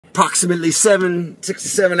approximately 6 to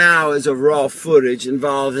 7 hours of raw footage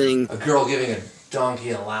involving a girl giving a donkey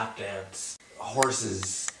a lap dance,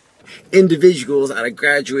 horses, individuals at a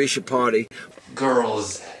graduation party,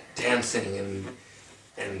 girls dancing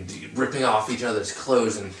and ripping off each other's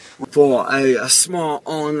clothes, and for a small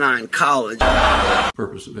online college.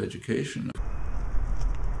 Purpose of education.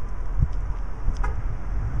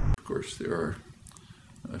 Of course, there are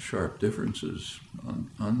sharp differences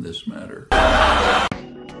on this matter.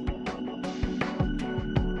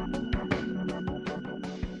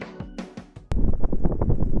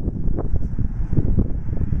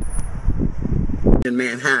 In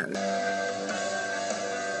Manhattan,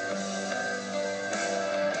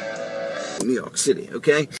 New York City,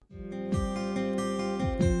 okay?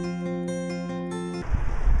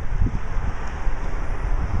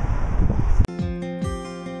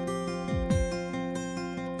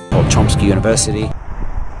 Chomsky University.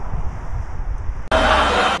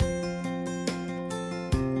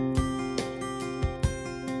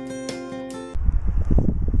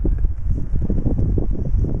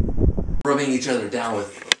 rubbing each other down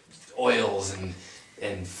with oils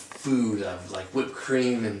and food of like whipped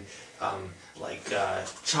cream and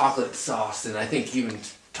chocolate sauce, and I think even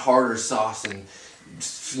tartar sauce, and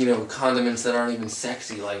condiments that aren't even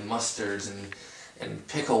sexy like mustards and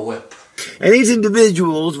pickle whip. And these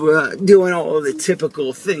individuals were doing all of the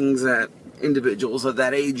typical things that individuals of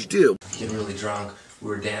that age do. Getting really drunk, we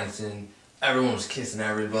were dancing, everyone was kissing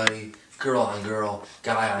everybody, girl on girl,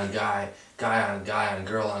 guy on guy, guy on guy on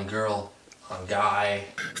girl on guy.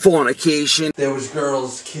 Fornication. There was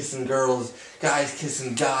girls kissing girls, guys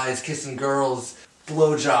kissing girls,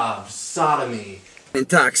 blowjobs, sodomy.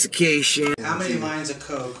 Intoxication. How many lines of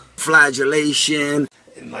coke? Flagellation.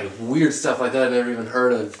 And like weird stuff like that I never even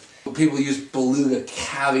heard of. People use beluga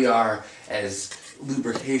caviar as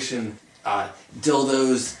lubrication.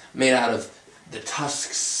 Dildos made out of the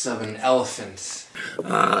tusks of an elephant.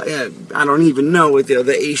 Yeah, I don't even know what the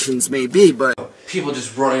other Asians may be, but people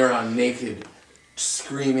just running around naked,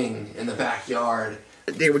 screaming in the backyard.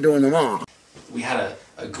 They were doing them all. We had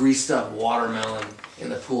a greased up watermelon in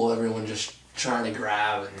the pool, everyone just trying to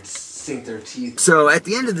grab and sink their teeth. So at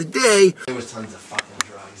the end of the day, there was tons of fucking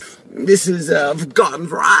drugs. This is garden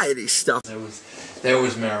variety stuff. There was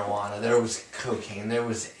marijuana, there was cocaine, there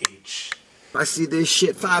was H. I see this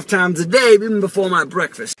shit 5 times a day, even before my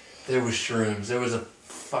breakfast. There was shrooms, there was a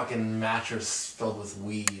fucking mattress filled with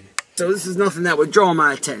weed. So this is nothing that would draw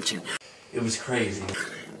my attention. It was crazy.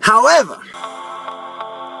 However,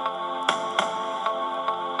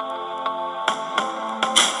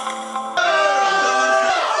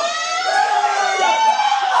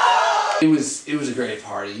 it was a great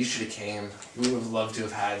party. You should have came. We would have loved to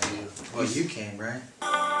have had you. Well, you came, right?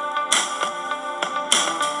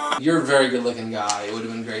 You're a very good looking guy. It would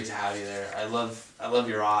have been great to have you there. I love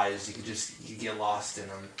your eyes. You get lost in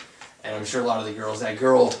them. And I'm sure a lot of the girls, that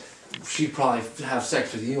girl, she'd probably have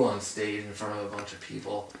sex with you on stage in front of a bunch of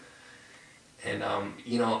people. And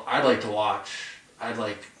I'd like to watch. I'd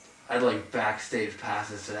like backstage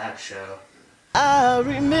passes to that show. I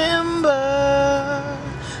remember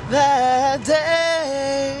that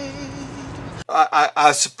day.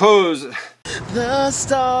 I suppose the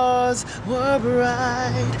stars were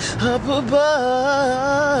bright up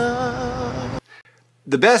above.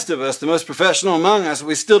 The best of us, the most professional among us,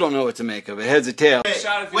 we still don't know what to make of it. Heads or tails.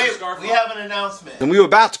 Wait, we have an announcement. And we were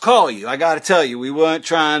about to call you. I gotta tell you, we weren't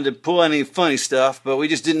trying to pull any funny stuff, but we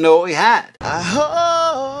just didn't know what we had. I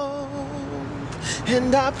hope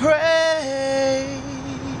and I pray.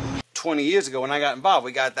 20 years ago when I got involved,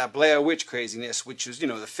 we got that Blair Witch craziness, which was,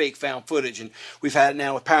 the fake found footage, and we've had it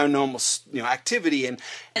now with paranormal, activity. And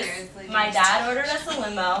my dad ordered us a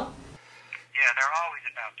limo. Yeah, they're always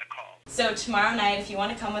about to call. So tomorrow night, if you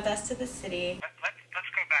want to come with us to the city. Let's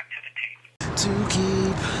go back to the tape. To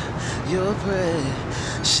keep your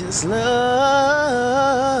precious love.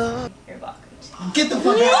 You're welcome. Get the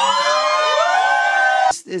fuck out.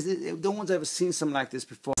 No one's ever seen something like this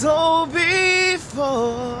before. So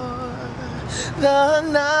before the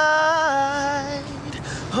night,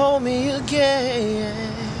 hold me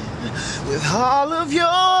again with all of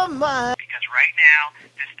your might. Because right now,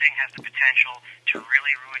 this thing has the potential to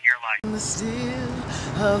really ruin your life. In the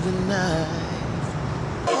still of the night.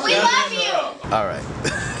 We love you! Alright.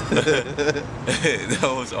 That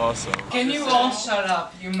was awesome. Can you all shut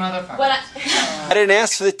up, you motherfucker? I didn't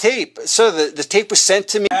ask for the tape, so the tape was sent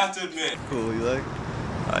to me. I have to admit. Cool, you like?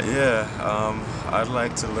 I'd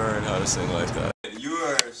like to learn how to sing like that. You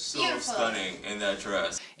are so stunning in that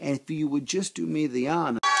dress. And if you would just do me the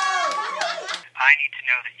honor. I need to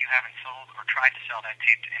know that you haven't sold or tried to sell that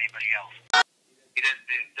tape to anybody else. It has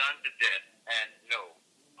been done to death, and no.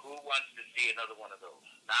 Who wants to see another one of those?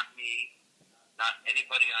 Not me, not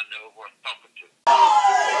anybody I know worth talking to.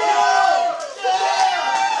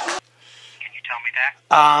 Can you tell me that?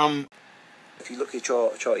 If you look at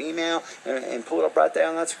your email and pull it up right there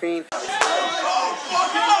on that screen.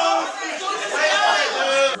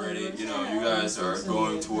 You know, you guys are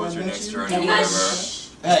going towards your next journey, whatever.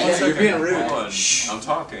 Hey, you're being rude. I'm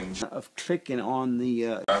talking. Of clicking on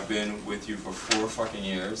the. I've been with you for 4 fucking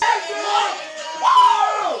years.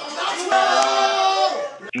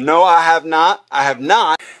 No, I have not. I have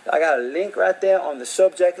not. I got a link right there on the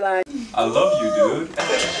subject line. I love you, dude.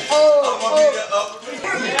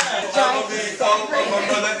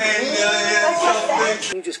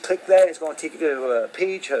 You just click that. It's going to take you to a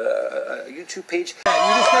page, a YouTube page.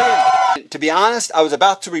 To be honest, I was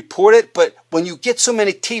about to report it, but when you get so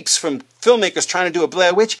many tapes from filmmakers trying to do a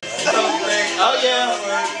Blair Witch, Oh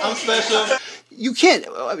yeah, I'm special. you can't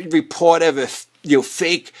report ever,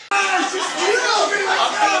 fake.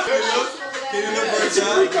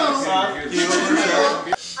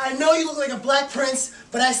 I know you look like a black prince,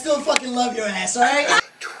 but I still fucking love your ass, alright?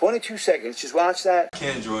 22 seconds. Just watch that. I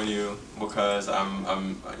can't join you because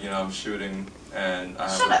I'm shooting and I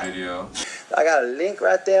have a video. I got a link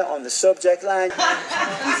right there on the subject line.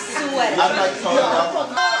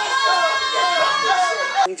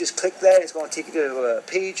 You just click that. It's going to take you to a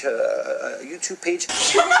page, a YouTube page.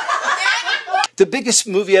 The biggest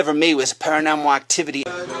movie ever made was Paranormal Activity.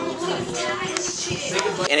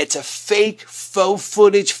 And it's a fake, faux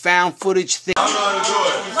footage, found footage thing. I'm not gonna do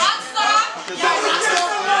it.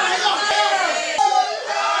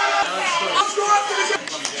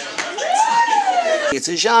 It's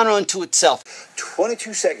a genre unto itself.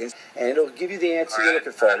 22 seconds, and it'll give you the answer you're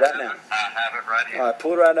looking for right now. I have it right here. All right,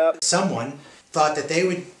 pull it right up. Someone thought that they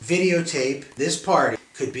would videotape this party.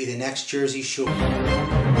 Could be the next Jersey Shore.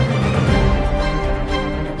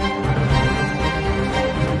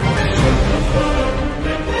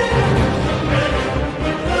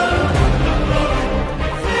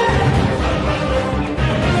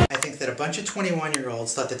 I think that a bunch of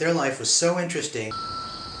 21-year-olds thought that their life was so interesting.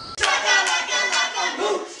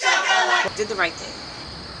 Did the right thing.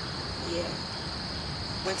 Yeah.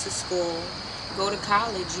 Went to school, go to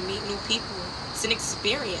college, you meet new people. It's an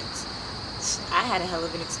experience. I had a hell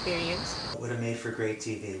of an experience. It would have made for great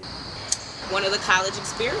TV. One of the college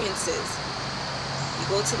experiences. You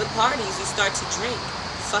go to the parties, you start to drink.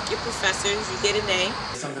 Fuck your professors, you get an A.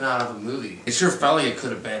 Something out of a movie. It sure felt like it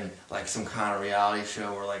could have been like some kind of reality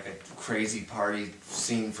show or like a crazy party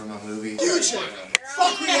scene from a movie. Future!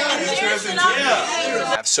 Fuck reality!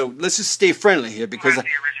 Yeah. So let's just stay friendly here because. Where's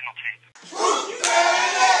the original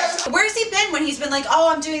tape? Where's he been when he's been like, oh,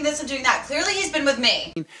 I'm doing this, I'm doing that? Clearly he's been with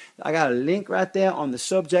me. I got a link right there on the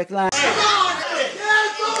subject line.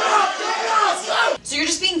 So you're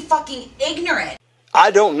just being fucking ignorant. I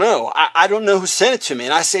don't know. I don't know who sent it to me,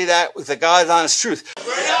 and I say that with the God's honest truth.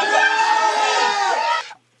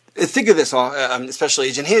 Think of this, Special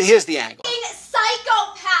Agent. Here's the angle.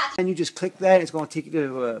 Psychopath! And you just click that, it's going to take you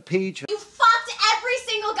to a page. You fucked every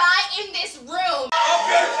single guy in this room.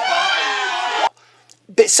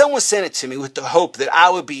 But someone sent it to me with the hope that I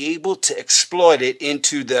would be able to exploit it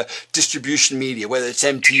into the distribution media, whether it's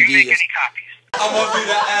MTV. Did you make any copies? I'm gonna be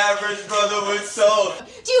the average brother with soul.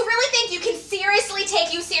 Do you really think you can seriously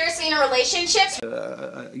take you seriously in a relationship?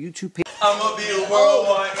 YouTube page. I'm gonna be a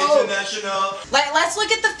worldwide, international. Let's look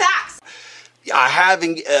at the facts. I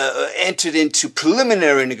haven't entered into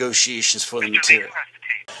preliminary negotiations for the material.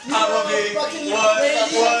 I'm gonna be what? Do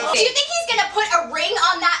you think he's gonna put a ring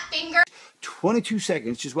on that finger? 22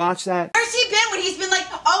 seconds, just watch that. Where's he been when he's been like,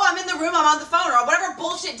 oh, I'm in the room, I'm on the phone, or whatever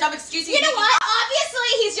bullshit dumb excuse he's You know what? Obviously,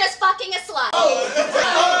 he's just fucking a slut.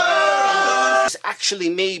 This actually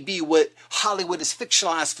may be what Hollywood has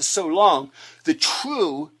fictionalized for so long, the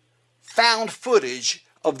true found footage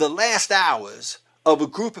of the last hours of a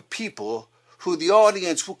group of people who the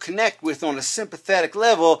audience will connect with on a sympathetic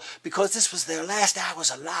level because this was their last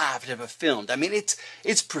hours alive ever filmed. I mean,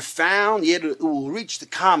 it's profound, yet it will reach the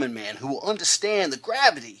common man who will understand the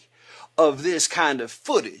gravity of this kind of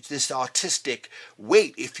footage, this artistic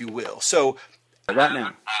weight, if you will. So, right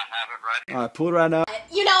now. I have it right here. All right, pull it right now.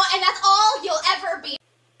 You know, and that's all you'll ever be.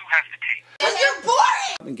 Who has the tape? Because you're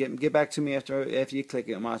boring! And get back to me after you click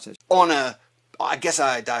it and watch it. I guess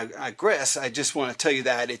I digress. I just want to tell you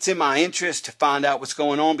that it's in my interest to find out what's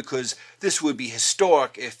going on because this would be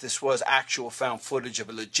historic if this was actual found footage of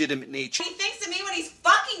a legitimate nature. He thinks of me when he's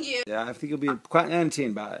fucking you. Yeah, I think you'll be quite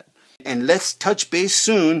entertained by it. And let's touch base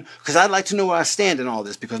soon because I'd like to know where I stand in all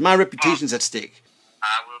this because my reputation's at stake.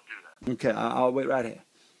 I will do that. Okay, I'll wait right here.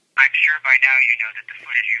 I'm sure by now you know that the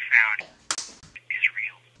footage you found is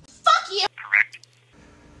real. Fuck you! Correct?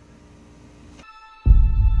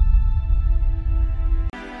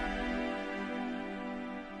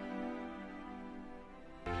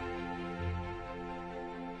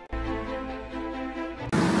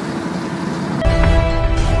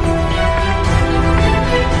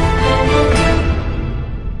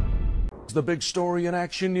 The big story in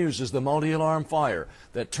Action News is the multi-alarm fire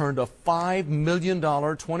that turned a $5 million,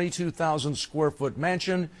 22,000 square foot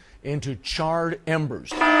mansion into charred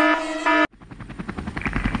embers.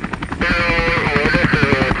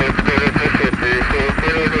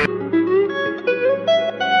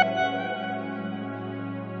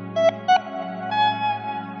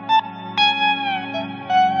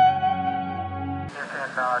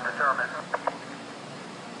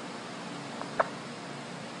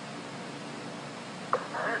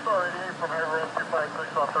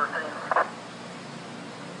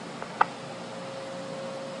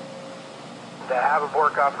 They have them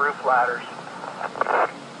work off roof ladders.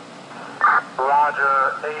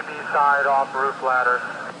 Roger, AB side off roof ladders.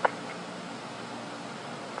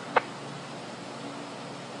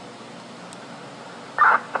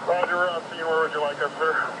 Roger, we're on scene. Where would you like us,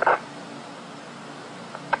 sir?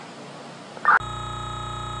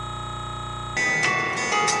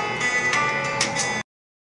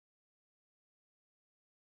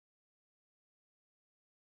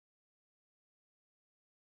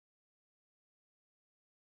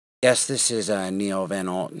 Yes, this is Neil Van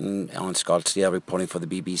Alten on Scottsdale reporting for the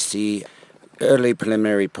BBC. Early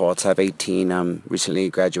preliminary reports have 18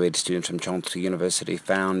 recently graduated students from Chauncey University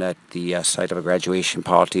found at the site of a graduation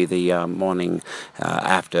party the morning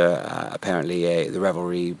after apparently the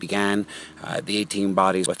revelry began. The 18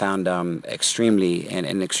 bodies were found in an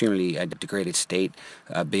extremely degraded state,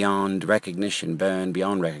 beyond recognition, burned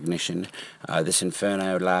beyond recognition. This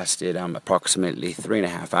inferno lasted approximately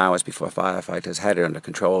 3.5 hours before firefighters had it under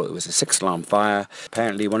control. It was a 6-alarm fire.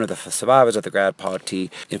 Apparently one of the survivors of the grad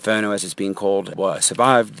party, Inferno as it's being called,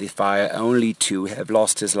 survived the fire only to have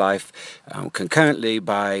lost his life concurrently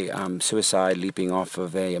by suicide, leaping off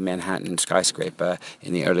of a Manhattan skyscraper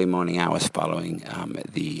in the early morning hours following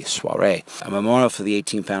the soiree. A memorial for the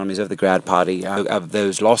 18 families of the grad party, of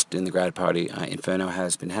those lost in the grad party, Inferno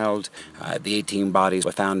has been held. The 18 bodies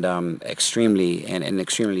were found in an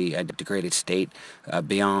extremely degraded state,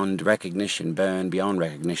 beyond recognition, burned beyond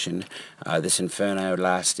recognition. This inferno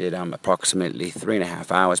lasted approximately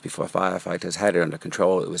 3.5 hours before firefighters had it under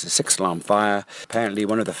control. It was a 6-alarm fire. Apparently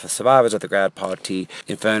one of the survivors of the grad party,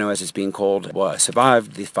 Inferno as it's being called,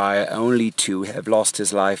 survived the fire only to have lost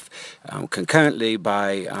his life concurrently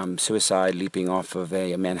by suicide, leaping off of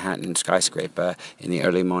a Manhattan skyscraper in the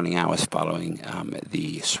early morning hours following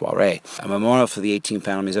the soiree. A memorial for the 18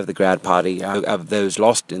 families of the grad party, of those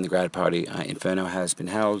lost in the grad party, Inferno has been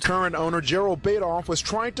held. Current owner Gerald Badoff was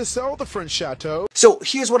trying to sell the French chateau. So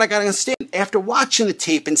here's what I gotta understand. After watching the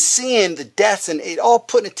tape and seeing the deaths and it all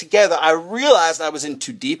putting it together, I realized I was in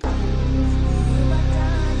too deep. I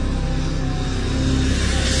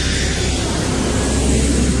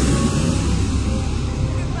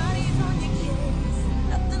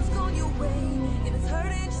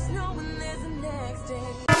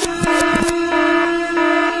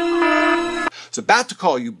was about to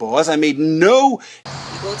call you boss. I made no...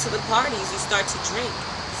 You go to the parties, you start to drink.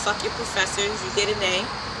 You fuck your professors, you get an A.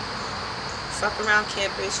 Fuck around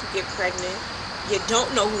campus, you get pregnant. You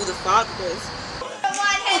don't know who the father is.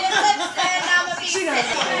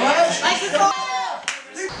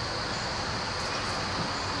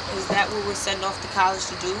 Is that what we're sending off to college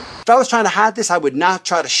to do? If I was trying to hide this, I would not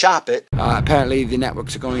try to shop it. Apparently the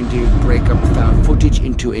networks are going to break up the found footage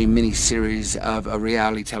into a mini-series of a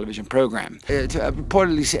reality television program.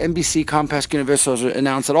 Reportedly, NBC, Comcast, Universal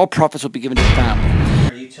announced that all profits will be given to the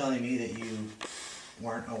family. Are you telling me that you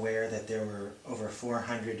weren't aware that there were over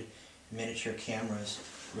 400 miniature cameras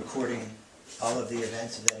recording all of the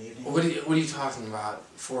events of that evening? What are you talking about?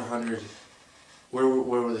 400? Where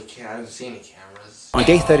were the cameras? I haven't seen any cameras. On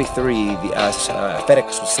day 33,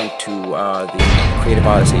 FedEx was sent to the Creative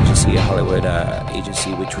Artists Agency, a Hollywood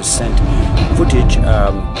agency, which was sent footage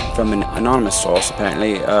from an anonymous source,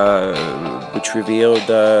 apparently, which revealed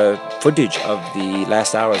footage of the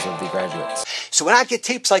last hours of the graduates. So when I get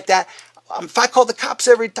tapes like that, if I call the cops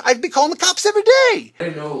I'd be calling the cops every day. I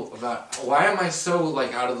don't know about, why am I so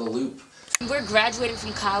like out of the loop? We're graduating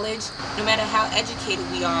from college, no matter how educated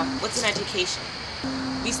we are. What's an education?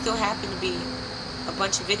 We still happen to be a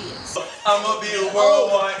bunch of idiots. I'm gonna be a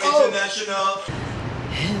worldwide international.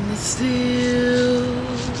 In the still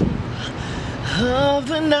of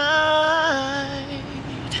the night.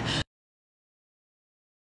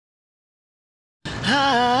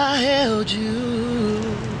 held you.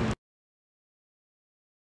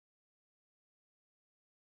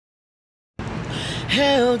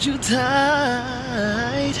 Held you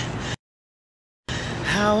tight.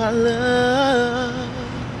 How I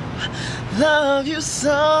love you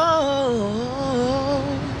so.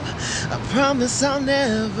 I promise I'll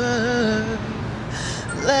never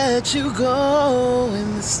let you go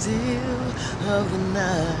in the still of the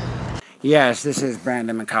night. Yes, this is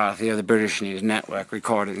Brandon McCarthy of the British News Network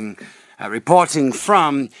reporting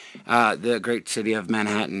from the great city of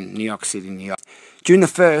Manhattan, New York City, New York. June the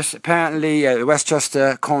 1st, apparently the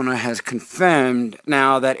Westchester coroner has confirmed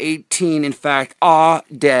now that 18, in fact, are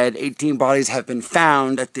dead. 18 bodies have been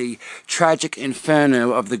found at the tragic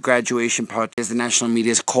inferno of the graduation party, as the national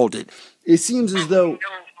media has called it. It seems as though...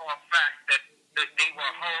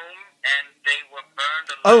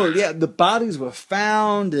 Oh, yeah, the bodies were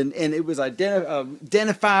found, and it was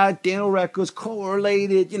identified, dental records,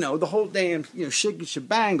 correlated, you know, the whole damn, you know,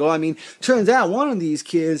 shebangle. I mean, turns out one of these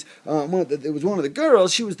kids, it was one of the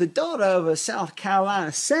girls, she was the daughter of a South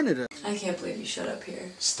Carolina senator. I can't believe you showed up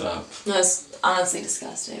here. Stop. That's honestly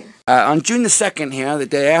disgusting. On June the 2nd here, the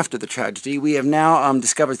day after the tragedy, we have now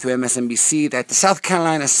discovered through MSNBC that the South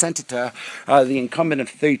Carolina senator, the incumbent of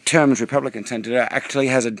 3 terms Republican senator, actually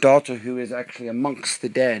has a daughter who is actually amongst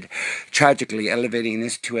the dead, tragically elevating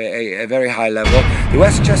this to a very high level. The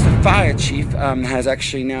Westchester fire chief has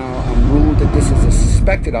actually now ruled that this is a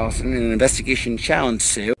suspected arson and an investigation shall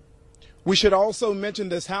ensue. We should also mention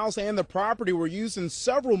this house and the property were used in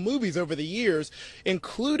several movies over the years,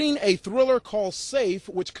 including a thriller called Safe,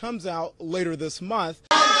 which comes out later this month.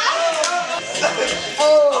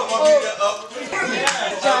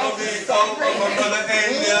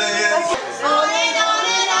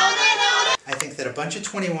 I think that a bunch of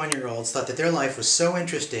 21-year-olds thought that their life was so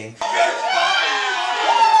interesting.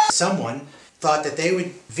 Someone thought that they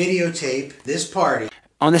would videotape this party.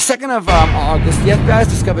 On the 2nd of August, the FBI has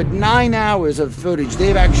discovered 9 hours of footage.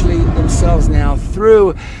 They've actually themselves now,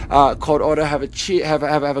 through court order, have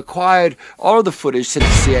acquired all of the footage to the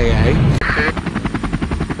CIA.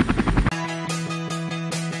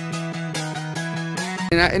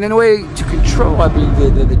 And in a way to control, I believe,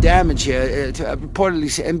 the damage here,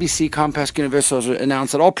 reportedly NBC, Comcast, Universal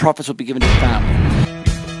announced that all profits will be given to the family.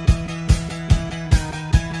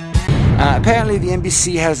 Apparently, the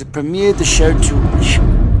NBC has premiered the show to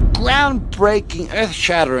groundbreaking,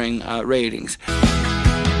 earth-shattering ratings.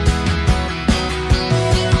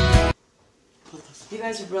 You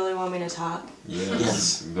guys really want me to talk?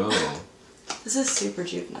 Yes. Go. This is super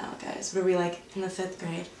juvenile, guys. What are we, like, in the 5th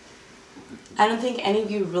grade? I don't think any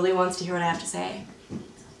of you really wants to hear what I have to say.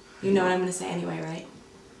 You know what I'm going to say anyway, right?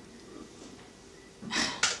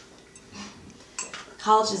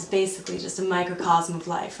 College is basically just a microcosm of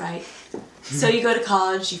life, right? So you go to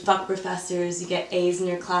college, you fuck professors, you get A's in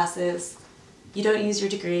your classes, you don't use your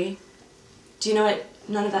degree. Do you know what?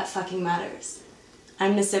 None of that fucking matters.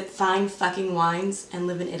 I'm gonna sip fine fucking wines and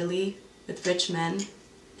live in Italy with rich men,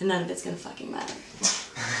 and none of it's gonna fucking matter.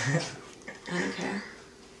 I don't care.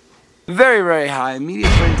 Very, very high. Media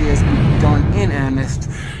frenzy has gone in earnest.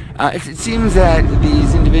 It seems that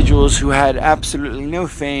these individuals who had absolutely no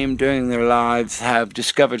fame during their lives have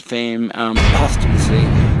discovered fame posthumously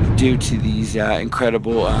due to these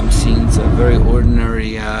incredible scenes of very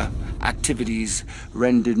ordinary activities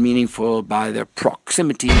rendered meaningful by their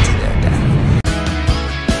proximity to their death.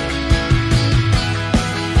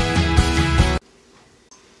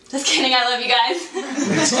 Just kidding, I love you guys.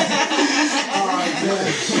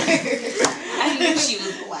 I knew she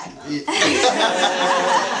was black.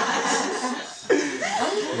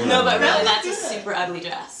 No, but really, that's a super ugly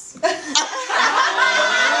dress. That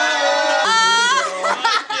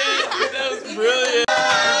was brilliant.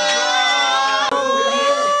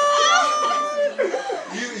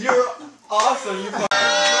 You're awesome.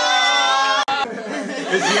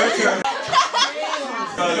 It's your turn.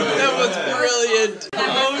 That was brilliant.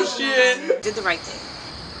 Oh shit. Did the right thing.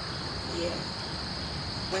 Yeah.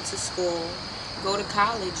 Went to school. Go to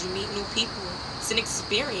college. You meet new people. It's an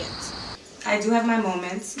experience. I do have my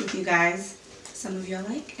moments with you guys. Some of you I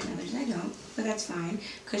like and others I don't, but that's fine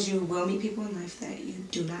because you will meet people in life that you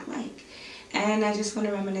do not like. And I just want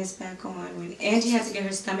to reminisce back on when Angie had to get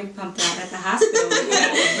her stomach pumped out at the hospital when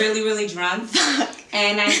I was really, really drunk.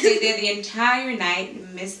 And I stayed there the entire night,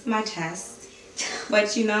 missed my test.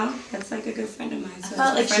 But you know, that's like a good friend of mine. So I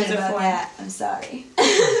felt like friends shit about for. that. I'm sorry. I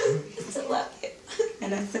still love you.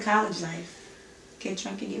 And that's the college life. Get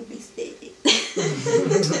drunk and get wasted.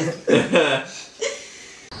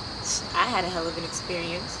 I had a hell of an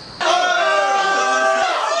experience.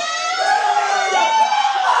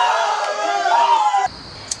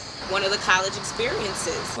 One one of the college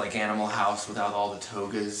experiences. Like Animal House without all the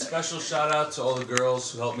togas. Special shout out to all the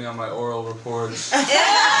girls who helped me on my oral reports.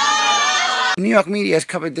 New York media has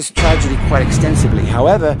covered this tragedy quite extensively.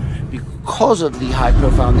 However, because of the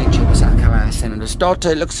high-profile nature of the South Carolina senator's daughter,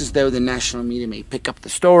 it looks as though the national media may pick up the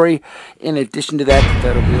story. In addition to that, the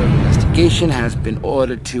Federal Bureau of Investigation has been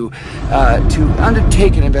ordered to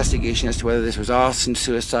undertake an investigation as to whether this was arson,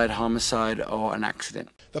 suicide, homicide, or an accident.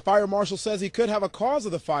 The fire marshal says he could have a cause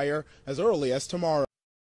of the fire as early as tomorrow.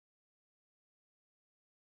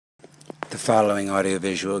 The following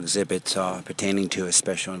audiovisual exhibits are pertaining to a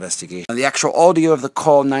special investigation. The actual audio of the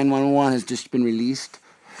call 911 has just been released.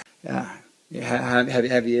 Have you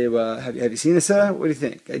seen it, sir? What do you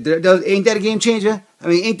think? Ain't that a game changer? I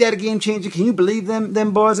mean, ain't that a game changer? Can you believe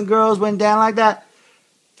them boys and girls went down like that?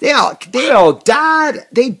 They all died.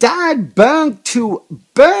 They died burned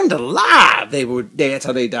alive. That's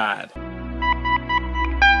how they died. Are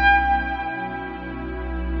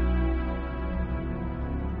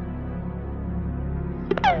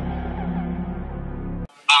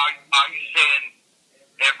you saying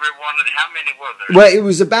everyone? How many were there? Well, it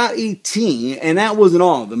was about 18, and that wasn't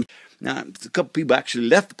all of them. Now, a couple people actually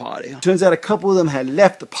left the party. Turns out a couple of them had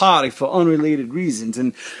left the party for unrelated reasons.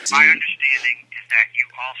 And my understanding is that you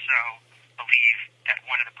also believe that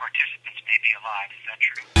one of the participants may be alive. Is that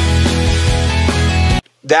true?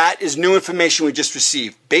 That is new information we just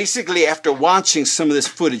received. Basically, after watching some of this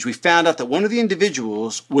footage, we found out that one of the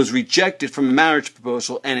individuals was rejected from a marriage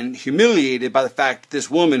proposal and humiliated by the fact that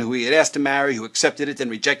this woman who he had asked to marry, who accepted it, then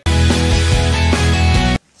rejected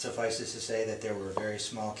it. Suffice it to say that there were very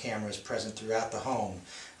small cameras present throughout the home.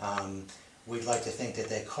 We'd like to think that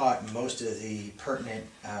they caught most of the pertinent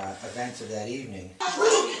events of that evening.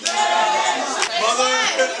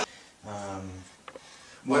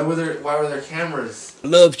 Why were there cameras?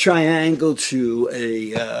 Love triangle to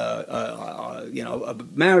a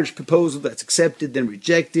marriage proposal that's accepted then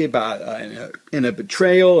rejected by in a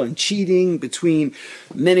betrayal and cheating between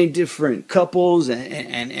many different couples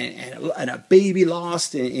and a baby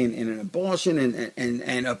lost in an abortion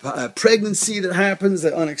and a pregnancy that happens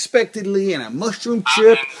unexpectedly and a mushroom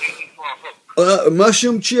trip. A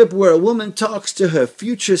mushroom trip where a woman talks to her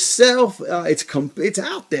future self. It's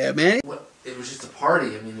out there, man. It was just a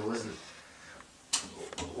party. I mean, it wasn't.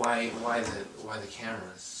 Why the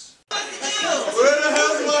cameras? Where the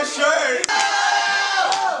hell's my shirt?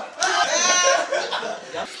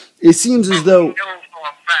 It seems as though. I know for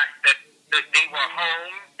a fact that they were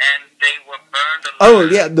home and they were burned alive. Oh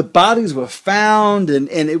yeah, the bodies were found and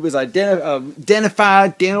it was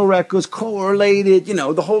identified, dental records correlated. You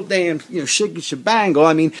know, the whole damn shit shebangle.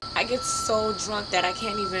 I mean, I get so drunk that I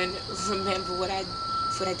can't even remember what I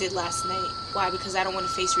did last night. Why? Because I don't want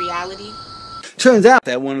to face reality. Turns out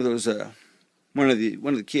that one of the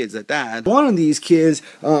kids that died. One of these kids,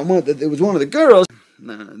 it was one of the girls.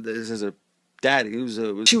 This is a daddy.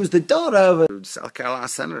 She was the daughter of a South Carolina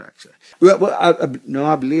senator, actually. Well, I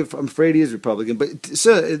believe. I'm afraid he is Republican. But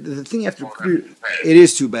sir, the thing you have to it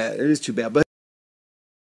is too bad. It is too bad. But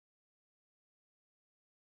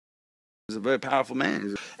he's a very powerful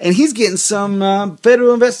man, and he's getting some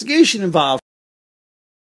federal investigation involved.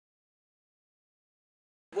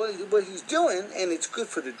 What he's doing, and it's good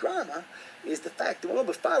for the drama, is the fact that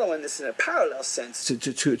we're following this in a parallel sense to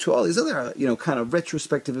all these other, kind of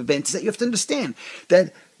retrospective events that you have to understand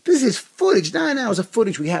that this is footage, 9 hours of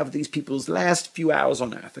footage we have of these people's last few hours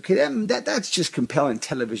on Earth. Okay, that's just compelling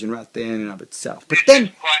television right there in and of itself. But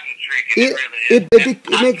then it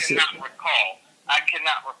makes it. I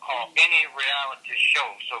cannot recall any reality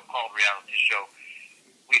show, so-called reality show,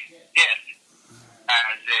 with death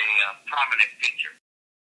as a prominent feature.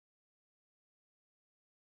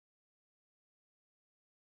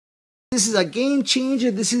 This is a game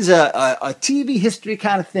changer. This is a TV history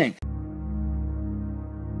kind of thing.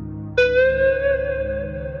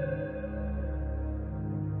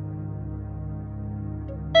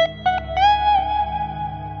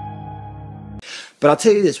 But I'll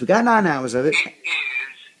tell you this, we got 9 hours of it. It is,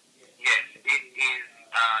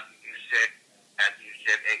 as you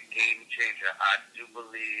said, a game changer. I do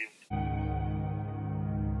believe.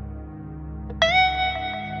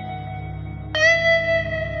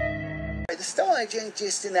 The story ain't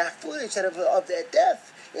just in that footage of their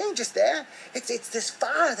death. It ain't just there. It's this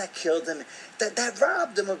fire that killed them, that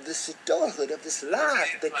robbed them of this adulthood, of this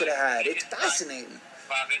life that they could have had. It's fascinating.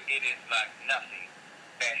 Bobby, it is like nothing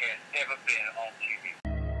that has ever been on TV.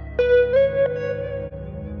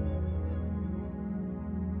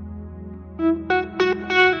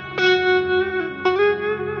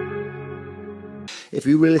 If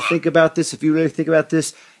you really think about this,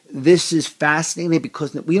 this is fascinating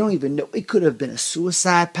because we don't even know. It could have been a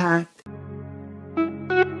suicide pact.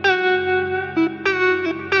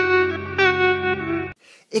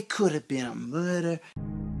 It could have been a murder.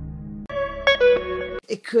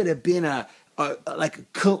 It could have been like a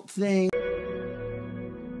cult thing.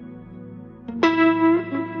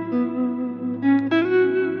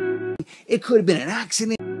 It could have been an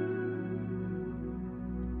accident.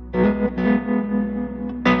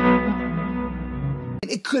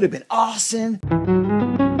 It could have been arson.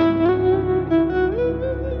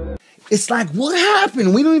 It's like, what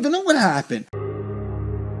happened? We don't even know what happened.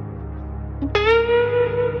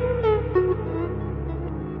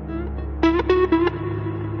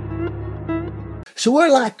 So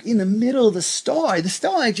we're like in the middle of the story. The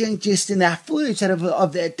story ain't just in that footage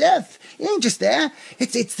of their death. It ain't just there.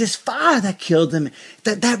 It's this fire that killed them,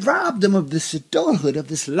 that robbed them of this adulthood, of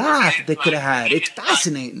this life they could have had. It's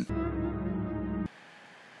fascinating.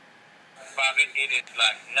 Bobby, it is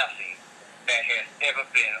like nothing that has ever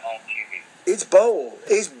been on TV. It's bold.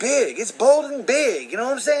 It's big. It's bold and big. You know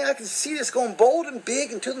what I'm saying? I can see this going bold and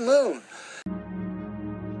big and to the moon.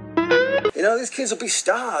 You know, these kids will be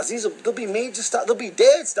stars. They'll be major stars. They'll be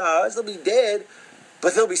dead stars. They'll be dead,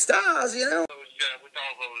 but they'll be stars, you know? With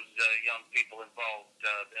all those young people involved,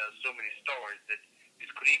 there are so many stories that this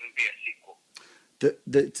could even be a sequel.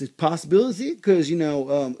 It's a possibility because, you know,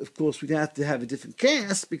 of course, we'd have to have a different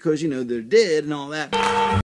cast because, you know, they're dead and all that.